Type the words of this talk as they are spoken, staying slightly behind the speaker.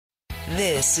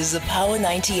This is a Power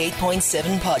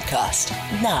 98.7 podcast.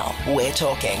 Now we're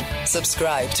talking.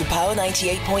 Subscribe to Power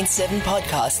 98.7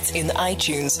 podcasts in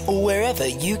iTunes or wherever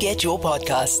you get your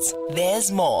podcasts.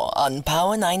 There's more on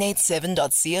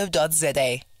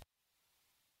power987.co.za.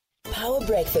 Power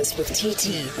Breakfast with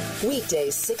TT.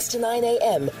 Weekdays 6 to 9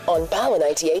 a.m. on Power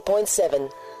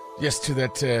 98.7. Yes, to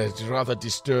that rather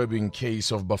disturbing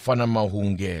case of Bafana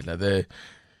Mahungela, the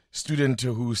student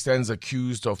who stands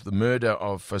accused of the murder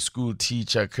of a school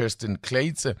teacher, Kirsten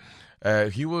Clates.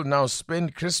 He will now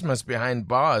spend Christmas behind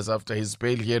bars after his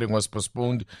bail hearing was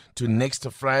postponed to next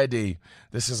Friday.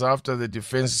 This is after the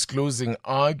defense's closing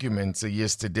arguments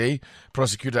yesterday.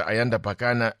 Prosecutor Ayanda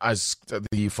Bakana asked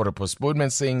for a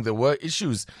postponement, saying there were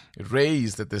issues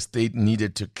raised that the state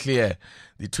needed to clear.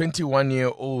 The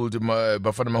 21-year-old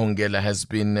Bafana Mahungela has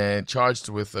been charged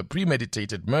with a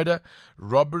premeditated murder,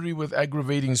 robbery with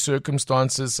aggravating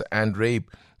circumstances, and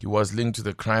rape. He was linked to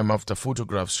the crime after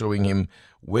photographs showing him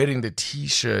wearing the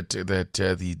T-shirt that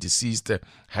the deceased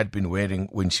had been wearing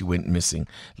when she went missing.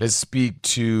 Let's speak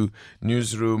to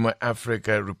Newsroom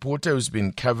Africa reporter who's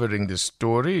been covering the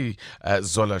story.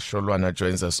 Zola Sholwana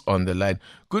joins us on the line.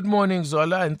 Good morning,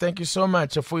 Zola, and thank you so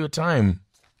much for your time.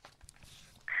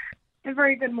 A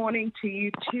very good morning to you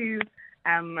too.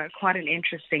 Quite an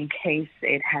interesting case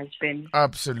it has been.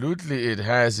 Absolutely, it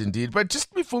has indeed. But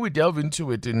just before we delve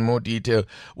into it in more detail,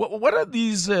 what are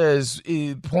these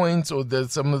points or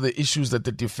some of the issues that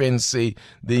the defense say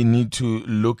they need to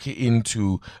look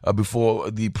into before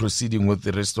the proceeding with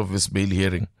the rest of this bail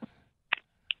hearing?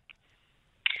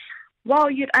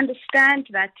 Well, you'd understand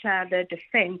that the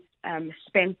defense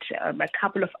spent a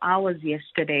couple of hours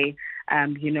yesterday,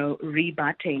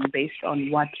 rebutting based on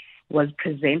what was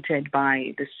presented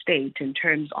by the state in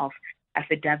terms of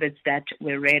affidavits that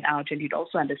were read out. And you'd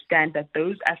also understand that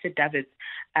those affidavits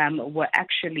were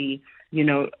actually,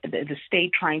 the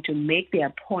state trying to make their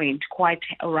point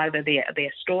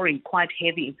their story quite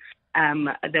heavy.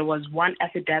 There was one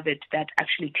affidavit that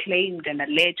actually claimed and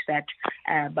alleged that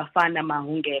Bafana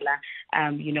Mahungela,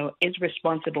 is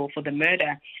responsible for the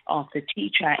murder of the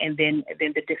teacher. And then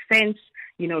the defense,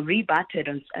 rebutted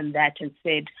on that and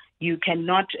said, you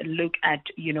cannot look at,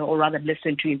 or rather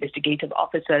listen to investigative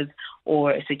officers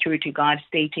or a security guard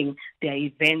stating the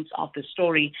events of the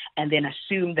story and then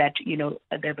assume that,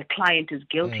 the client is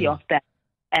guilty of that.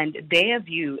 And their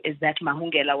view is that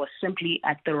Mahungela was simply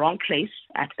at the wrong place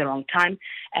at the wrong time,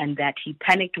 and that he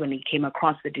panicked when he came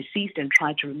across the deceased and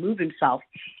tried to remove himself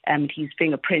and his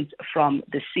fingerprints from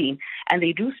the scene. And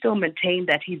they do still maintain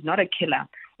that he's not a killer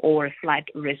or a flight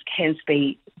risk. Hence,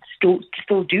 they still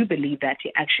do believe that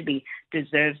he actually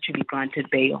deserves to be granted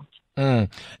bail.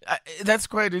 That's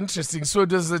quite interesting. So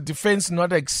does the defense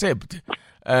not accept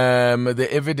the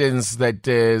evidence that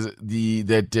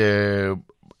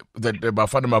that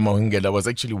Bafana Mahungela was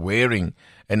actually wearing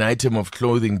an item of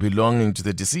clothing belonging to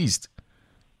the deceased?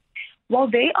 Well,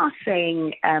 they are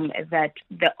saying that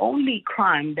the only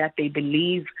crime that they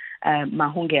believe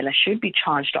Mahungela should be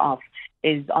charged of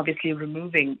is obviously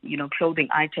removing, clothing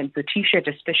items, the T-shirt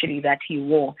especially that he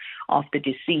wore of the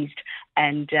deceased.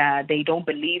 And they don't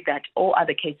believe that all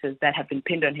other cases that have been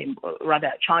pinned on him,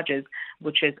 rather charges,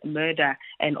 which is murder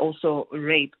and also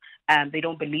rape, they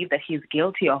don't believe that he's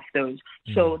guilty of those.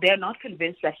 So they're not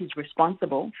convinced that he's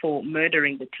responsible for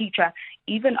murdering the teacher,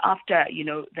 even after,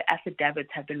 the affidavits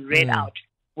have been read out,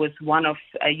 with one of,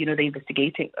 the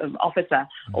investigating officer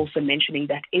also mentioning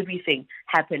that everything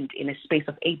happened in a space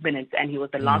of 8 minutes and he was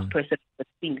the last person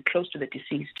seen close to the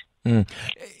deceased.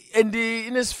 And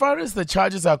in as far as the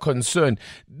charges are concerned,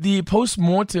 the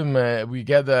post-mortem, we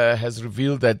gather, has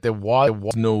revealed that there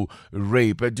was no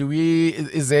rape.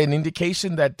 Is there an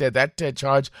indication that that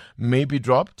charge may be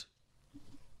dropped?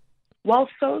 Well,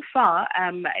 so far,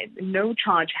 no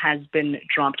charge has been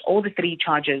dropped. All the three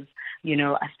charges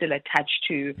are still attached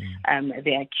to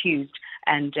the accused.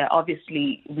 And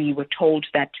obviously, we were told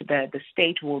that the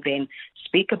state will then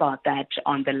speak about that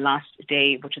on the last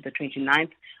day, which is the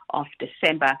 29th of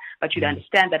December. But you'd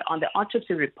understand that on the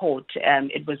autopsy report,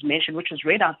 it was mentioned, which was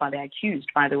read out by the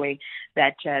accused, by the way,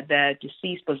 that the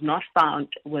deceased was not found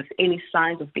with any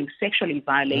signs of being sexually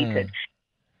violated.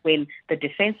 When the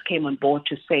defense came on board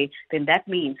to say, then that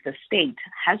means the state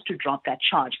has to drop that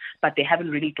charge. But they haven't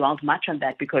really dwelled much on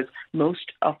that because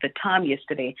most of the time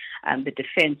yesterday, the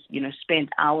defense, spent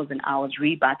hours and hours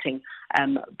rebutting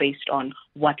based on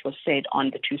what was said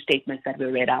on the two statements that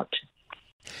were read out.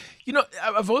 You know,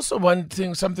 I've also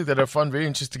something that I found very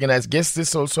interesting, and I guess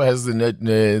this also has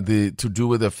the to do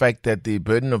with the fact that the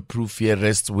burden of proof here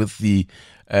rests with the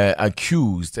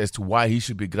accused as to why he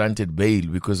should be granted bail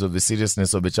because of the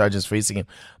seriousness of the charges facing him.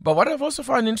 But what I've also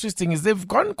found interesting is they've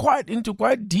gone into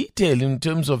quite detail in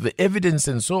terms of the evidence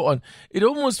and so on. It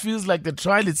almost feels like the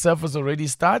trial itself has already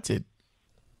started.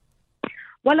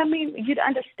 Well, I mean, you'd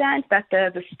understand that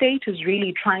the state is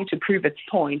really trying to prove its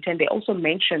point, and they also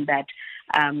mentioned that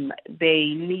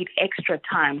they need extra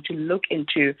time to look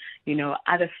into,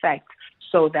 other facts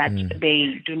so that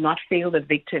they do not fail the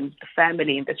victim's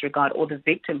family in this regard or the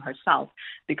victim herself,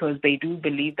 because they do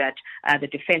believe that the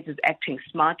defense is acting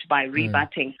smart by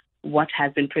rebutting what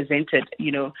has been presented,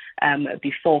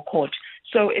 before court.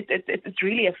 So it's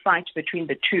really a fight between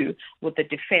the two, with the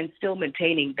defense still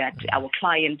maintaining that our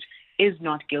client is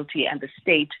not guilty, and the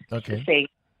state saying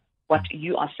what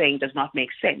you are saying does not make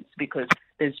sense, because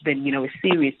there's been, a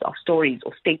series of stories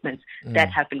or statements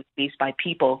that have been released by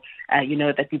people,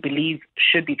 that we believe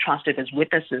should be trusted as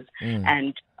witnesses.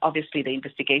 And obviously the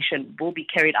investigation will be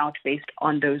carried out based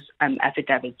on those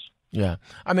affidavits. Yeah.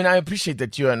 I mean, I appreciate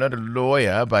that you are not a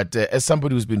lawyer, but as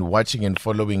somebody who's been watching and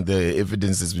following the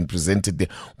evidence that's been presented there,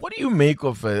 what do you make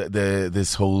of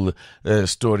this whole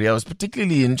story? I was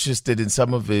particularly interested in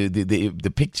some of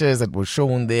the pictures that were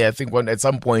shown there. I think at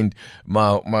some point,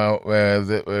 Bafana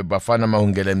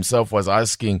Mahungela himself was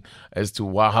asking as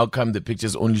to how come the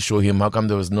pictures only show him? How come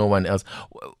there was no one else?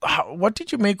 What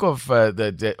did you make of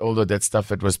all of that stuff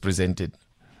that was presented?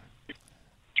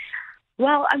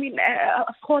 Well, I mean,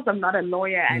 of course, I'm not a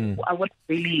lawyer, and I wouldn't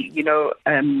really,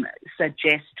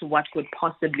 suggest what could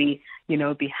possibly,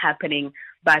 be happening.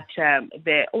 But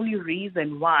the only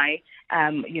reason why,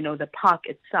 the park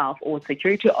itself or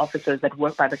security officers that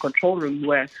work by the control room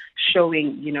were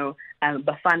showing,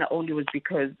 Bafana only was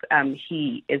because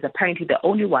he is apparently the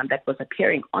only one that was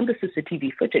appearing on the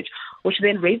CCTV footage, which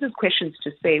then raises questions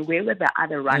to say, where were the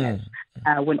other runners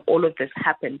when all of this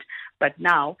happened? But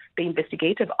now the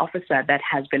investigative officer that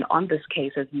has been on this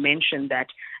case has mentioned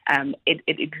that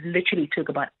it literally took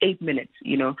about 8 minutes,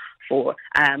 for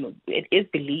it is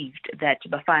believed that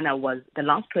Bafana was the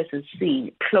last person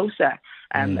seen closer,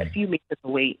 a few meters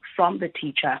away from the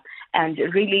teacher. And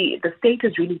really, the state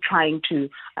is really trying to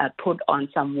put on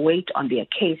some weight on their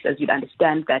case, as you'd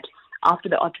understand that after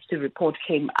the autopsy report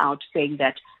came out saying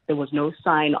that there was no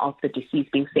sign of the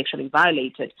deceased being sexually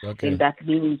violated, then that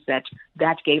means that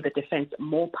gave the defense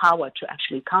more power to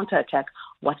actually counterattack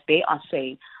what they are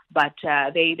saying. But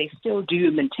they still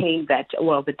do maintain that,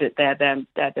 well, the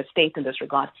state in this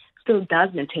regard still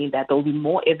does maintain that there will be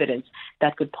more evidence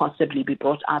that could possibly be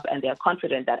brought up, and they are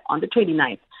confident that on the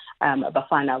 29th,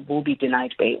 Bafana will be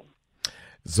denied bail.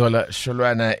 Zola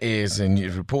Sholwana is a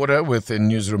reporter with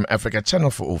Newsroom Africa,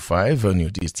 Channel 405 on your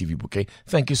DSTV bouquet.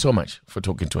 Thank you so much for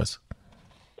talking to us.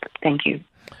 Thank you.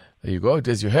 There you go.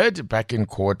 As you heard, back in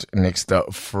court next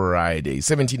Friday,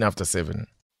 17 after 7.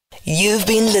 You've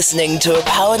been listening to a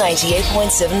Power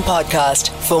 98.7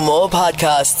 podcast. For more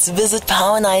podcasts, visit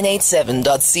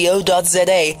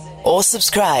power987.co.za or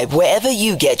subscribe wherever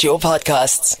you get your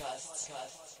podcasts.